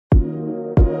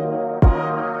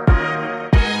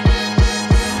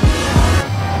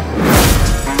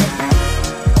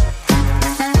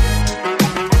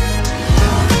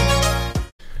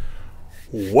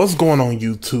What's going on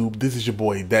YouTube? This is your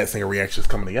boy That Singer Reactions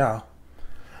coming to y'all.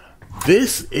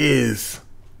 This is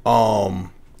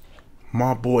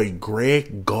my boy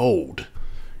Greg Gould.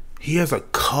 He has a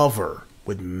cover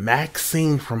with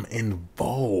Maxine from In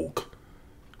Vogue.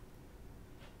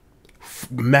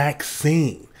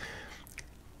 Maxine.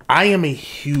 I am a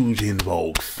huge In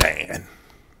Vogue fan.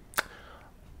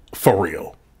 For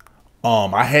real.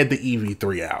 I had the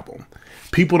EV3 album.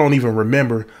 People don't even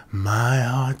remember my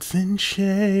heart's in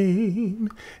shame,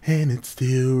 and it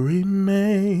still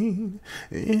remains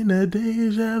in a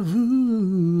deja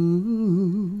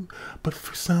vu. But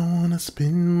first I wanna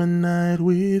spend my night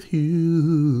with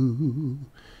you.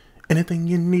 Anything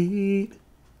you need,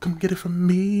 come get it from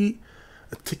me.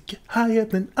 I'll take you higher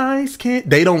than ice can.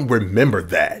 They don't remember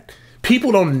that.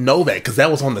 People don't know that because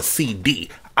that was on the CD.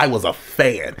 I was a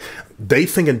fan. They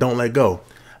singing Don't Let Go.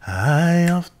 I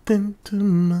often to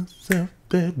myself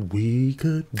that we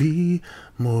could be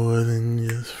more than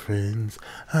just friends.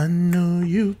 I know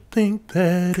you think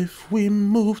that if we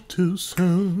move too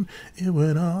soon, it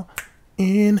would all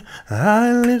end.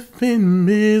 I live in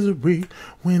misery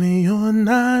when you're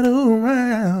not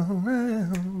around,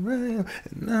 and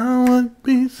I would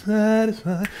be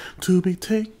satisfied to be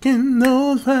taking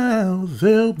those vows.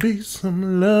 There'll be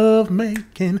some love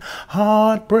making,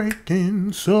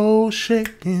 heartbreaking, soul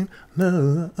shaking,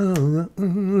 love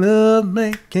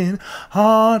making,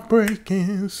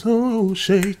 heartbreaking, soul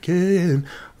shaking.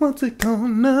 What's it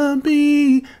gonna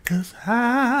be? 'Cause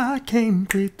I can't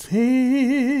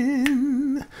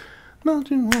pretend.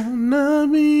 Don't you wanna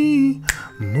be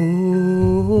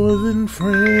more than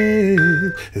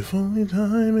friends? If only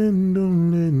time and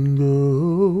don't let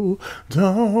go.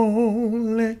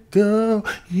 Don't let go.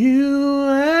 You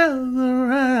have the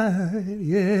right,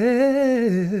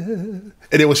 yeah.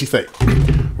 And then what she say?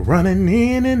 Running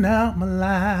in and out my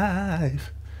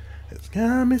life. It's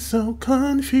got me so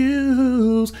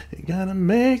confused. You gotta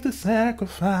make the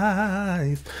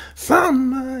sacrifice.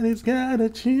 Somebody's gotta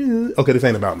choose. Okay, this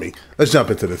ain't about me. Let's jump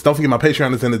into this. Don't forget my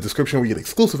Patreon is in the description. We get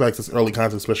exclusive access, early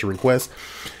content, special requests.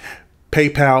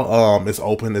 PayPal is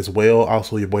open as well.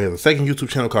 Also, your boy has a second YouTube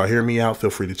channel called Hear Me Out. Feel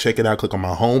free to check it out. Click on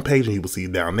my homepage and you will see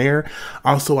it down there.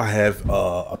 Also, I have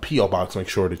a P.O. box. Make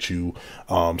sure that you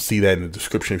see that in the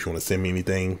description if you want to send me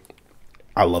anything.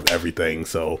 I love everything,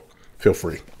 so feel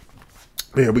free.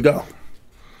 Here we go.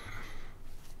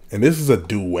 And this is a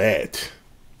duet.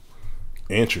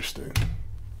 Interesting.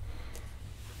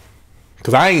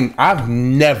 Cause I've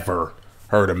never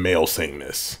heard a male sing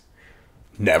this.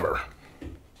 Never.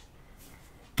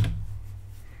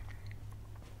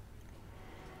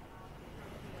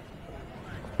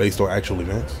 Based on actual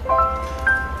events.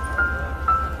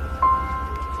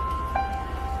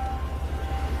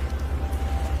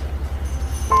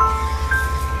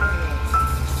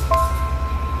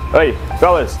 Hey,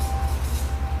 fellas.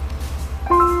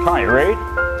 Come on, you ready?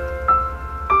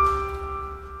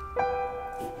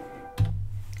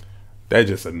 That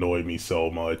just annoyed me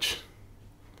so much.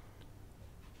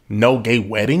 No gay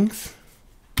weddings?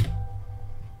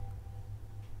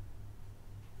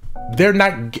 They're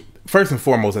not, first and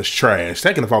foremost, that's trash.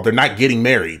 Second of all, they're not getting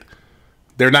married.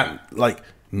 They're not, like,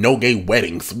 no gay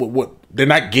weddings. What? They're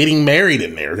not getting married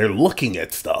in there. They're looking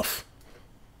at stuff.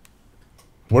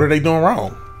 What are they doing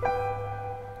wrong?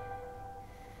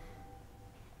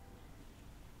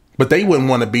 But they wouldn't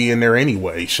want to be in there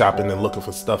anyway, shopping and looking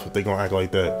for stuff if they're going to act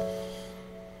like that.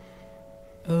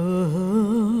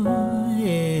 Oh,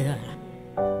 yeah.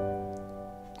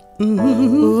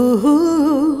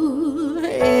 Ooh,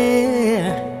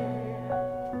 yeah.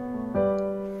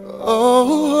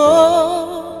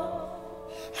 Oh,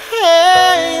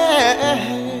 hey,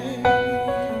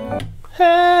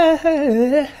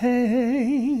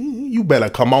 hey. You better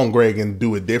come on, Greg, and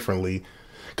do it differently.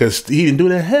 Because he didn't do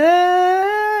that. Hey.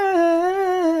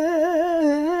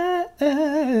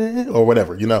 Or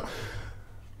whatever, you know.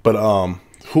 But I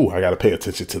gotta pay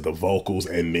attention to the vocals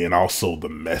and then also the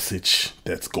message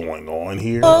that's going on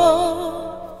here.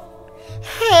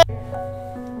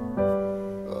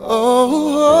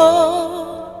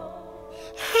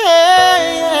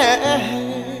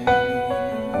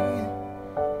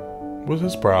 What's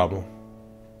his problem?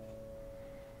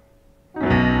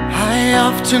 I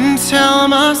often tell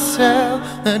myself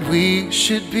that we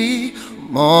should be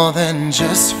more than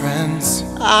just friends.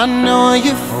 I know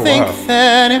you think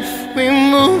that if we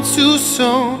move too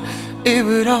soon, it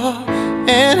would all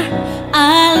end.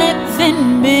 I live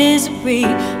in misery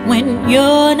when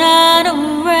you're not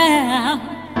around.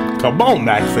 Come on,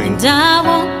 Maxine. And I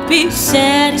won't be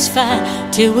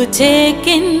satisfied till we're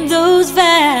taking those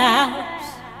vows.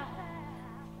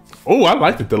 Oh, I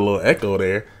liked it, the little echo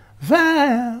there.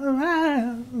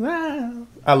 I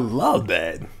love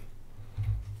that.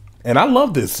 And I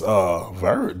love this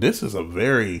verse. This is a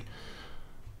very,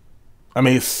 I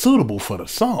mean, it's suitable for the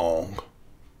song.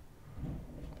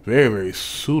 Very, very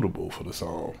suitable for the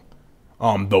song.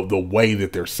 The way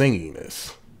that they're singing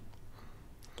this.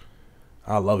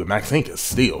 I love it. Maxine can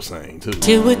still sing too.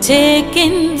 Till we're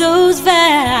taking those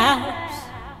vows,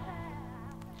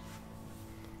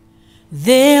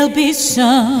 there'll be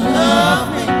some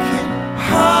love-making,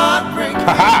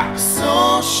 heartbreaking,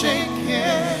 soul-shaking.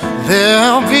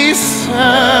 There'll be some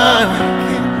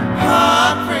love-making,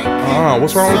 heartbreaking.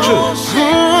 What's wrong with you?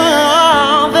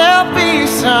 There'll be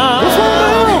some. What's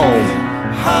wrong?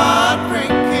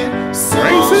 Heartbreaking,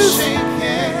 soul-shaking.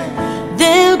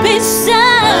 there'll be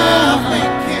some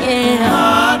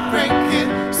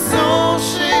Heartbreaking,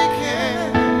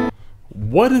 soul-shaking.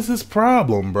 What is his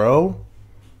problem, bro?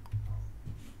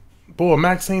 Boy,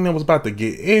 Maxine was about to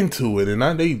get into it, and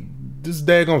this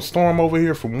daggone storm over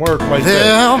here from work like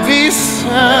There'll that. Be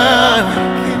some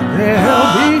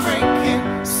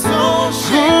heartbreaking,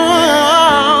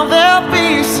 soul-shaking. There'll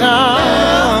be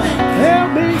some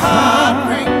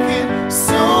heartbreaking,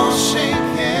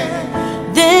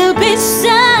 soul-shaking. there'll be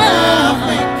some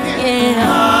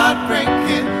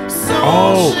Heartbreaking,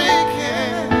 soul-shaking.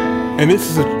 And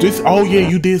this. Oh yeah,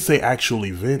 you did say actual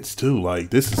events too. Like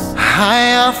this is.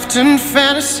 I often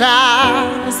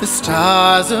fantasize the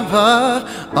stars above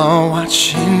are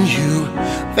watching you.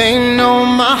 They know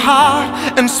my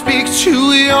heart and speak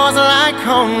to yours like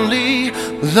only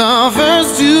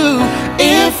lovers do.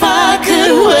 If I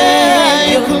could wear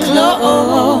your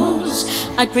clothes,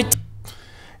 I'd pretend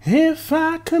If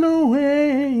I could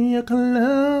wear your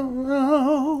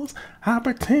clothes, I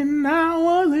pretend I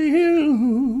was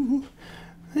you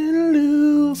and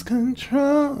lose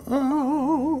control.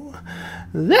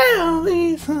 There'll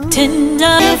be some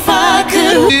tender. If I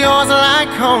could, Yours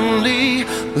like only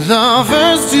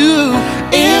lovers do.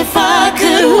 if I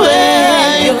could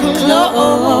wear your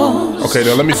clothes. Okay,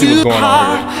 now let me see what's going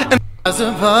on here. And as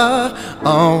above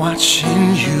are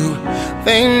watching you.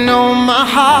 They know my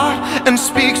heart and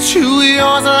speak to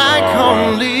yours like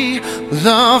only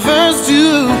lovers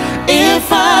do.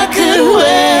 If I could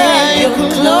wear your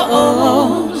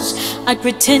clothes, I'd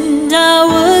pretend I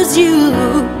was you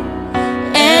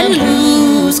and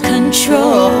lose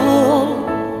control.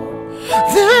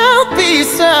 There'll be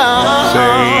some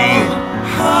Say,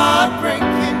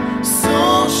 heartbreaking,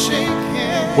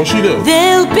 soul-shaking. what she do?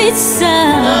 There'll be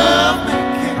some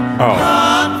Love-making, Oh,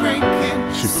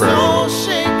 heartbreaking, she praying.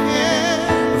 soul-shaking.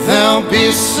 There'll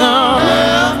be some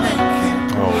love-making,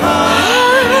 Oh,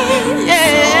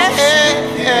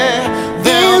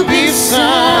 there'll be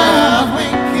some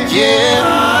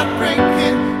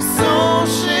heartbreaking,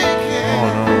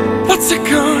 soul-shaking. What's it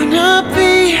gonna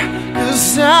be?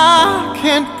 'Cause I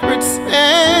can't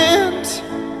pretend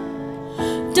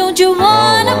don't you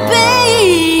wanna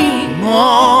be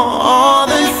more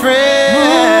than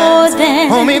friends. more than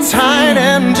Hold me tight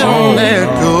and don't let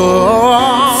go.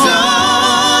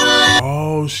 Don't let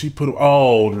oh, she put.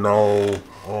 Oh no!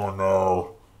 Oh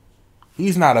no!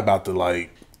 He's not about to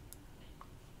like.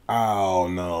 Oh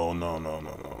no! No! No!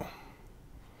 No! No!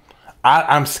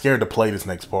 I'm scared to play this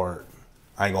next part.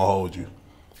 I ain't gonna hold you.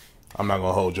 I'm not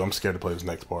gonna hold you. I'm scared to play this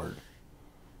next part.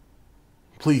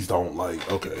 Please don't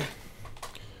like. Okay.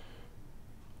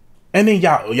 And then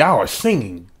y'all are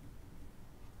singing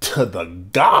to the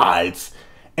gods,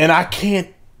 and I can't.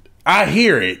 I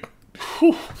hear it.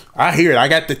 Whew, I hear it. I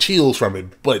got the chills from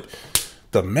it. But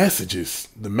the message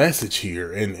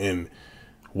here, and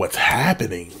what's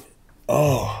happening.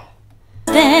 Oh,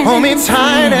 hold me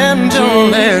tight and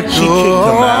don't let she kicked him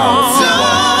go. out.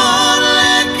 Don't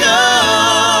let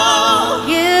go.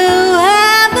 you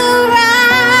have the right.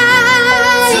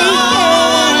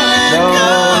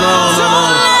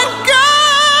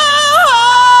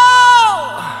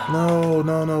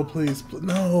 No, please.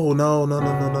 No.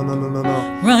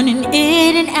 Running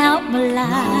in and out my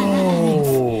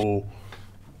life.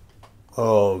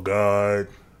 Oh, God.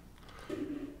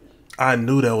 I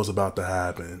knew that was about to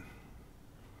happen.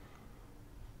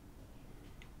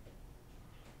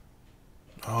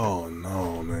 Oh,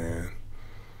 no, man.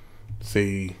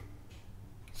 See.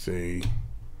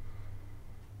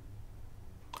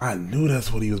 I knew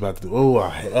that's what he was about to do.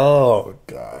 Oh,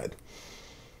 God.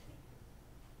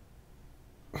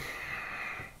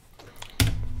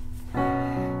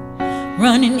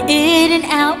 Running in and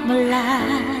out my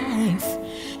life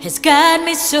has got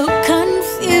me so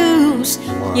confused.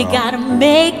 You gotta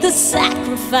make the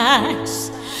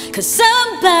sacrifice, 'cause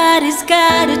somebody's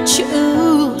gotta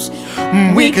choose.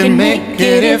 We can make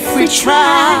it if we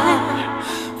try.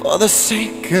 for the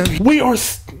sake of you. We are.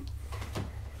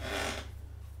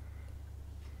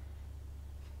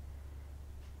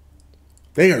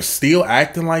 They are still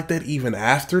acting like that even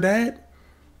after that?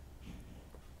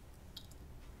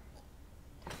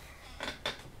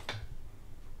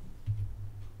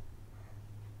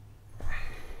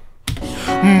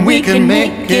 We can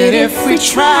make it if we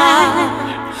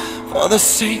try, for the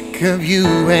sake of you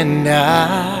and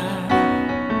I.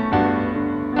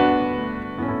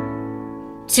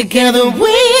 Together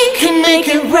we can make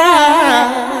it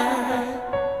right.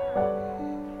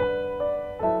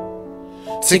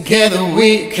 Together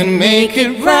we can make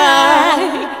it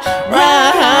right,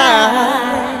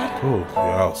 right. Oh,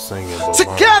 y'all singing.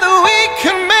 Together we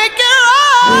can make it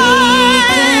right. We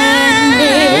can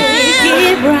make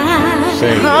it right.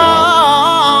 Sing.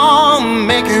 Oh,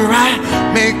 make it right,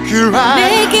 make it right,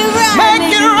 Make it right.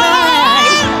 make it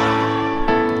right.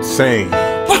 Sing.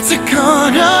 What's it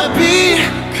gonna be?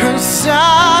 'Cause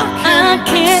I can't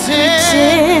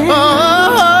pretend.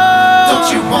 Oh, don't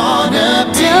you wanna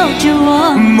be? Don't you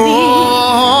want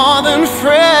More than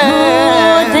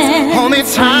friends. Hold me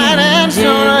tight and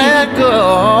don't let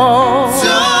go.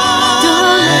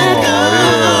 Don't let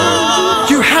go.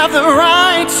 You have the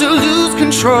right to lose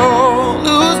control.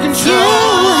 Lose control. You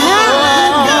have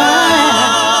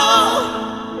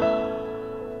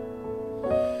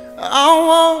I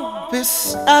won't be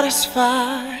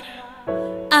satisfied.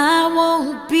 I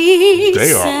won't be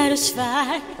They are.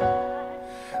 satisfied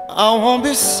I won't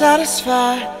be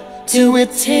satisfied till we're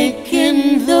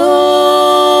taking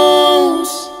those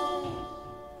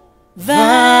vows.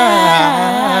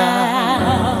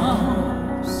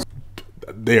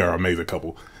 They are an amazing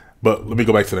couple. But let me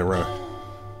go back to that run.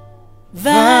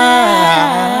 Vows.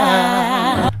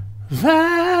 Vow.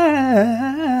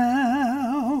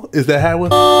 Is that how it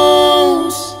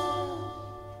was?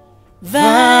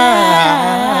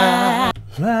 Vows.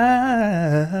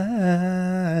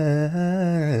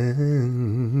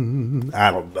 I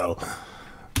don't know.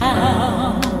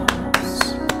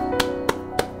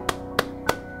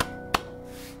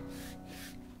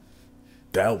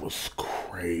 That was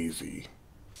crazy.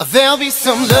 There'll be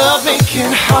some love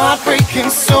making, heartbreaking,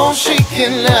 soul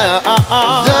shaking love.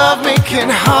 Love making,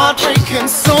 heartbreaking,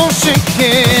 soul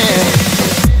shaking.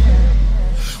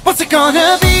 What's it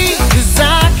gonna be? 'Cause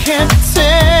I can't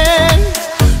pretend.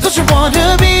 Don't you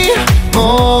wanna be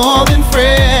more than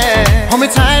friends? Hold me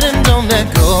tight and don't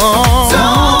let go.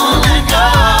 Don't let go.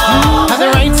 Have the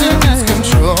right to lose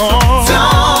control.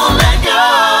 Don't let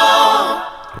go.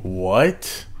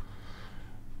 What?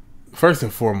 First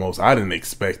and foremost, I didn't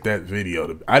expect that video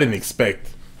to. I didn't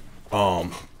expect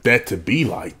that to be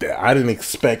like that. I didn't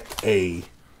expect a.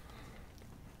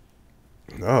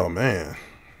 Oh man,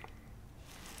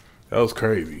 that was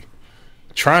crazy.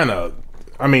 Trying to,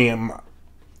 I mean,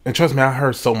 and trust me, I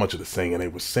heard so much of the singing. They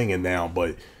were singing now,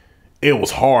 but it was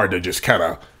hard to just kind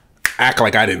of act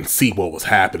like I didn't see what was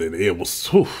happening. It was.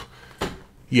 Whew.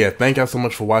 Yeah, thank y'all so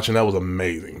much for watching. That was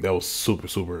amazing. That was super,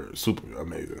 super, super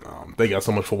amazing. Thank y'all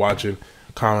so much for watching.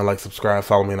 Comment, like, subscribe,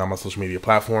 follow me on all my social media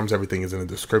platforms. Everything is in the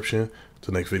description.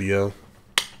 Till next video.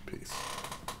 Peace.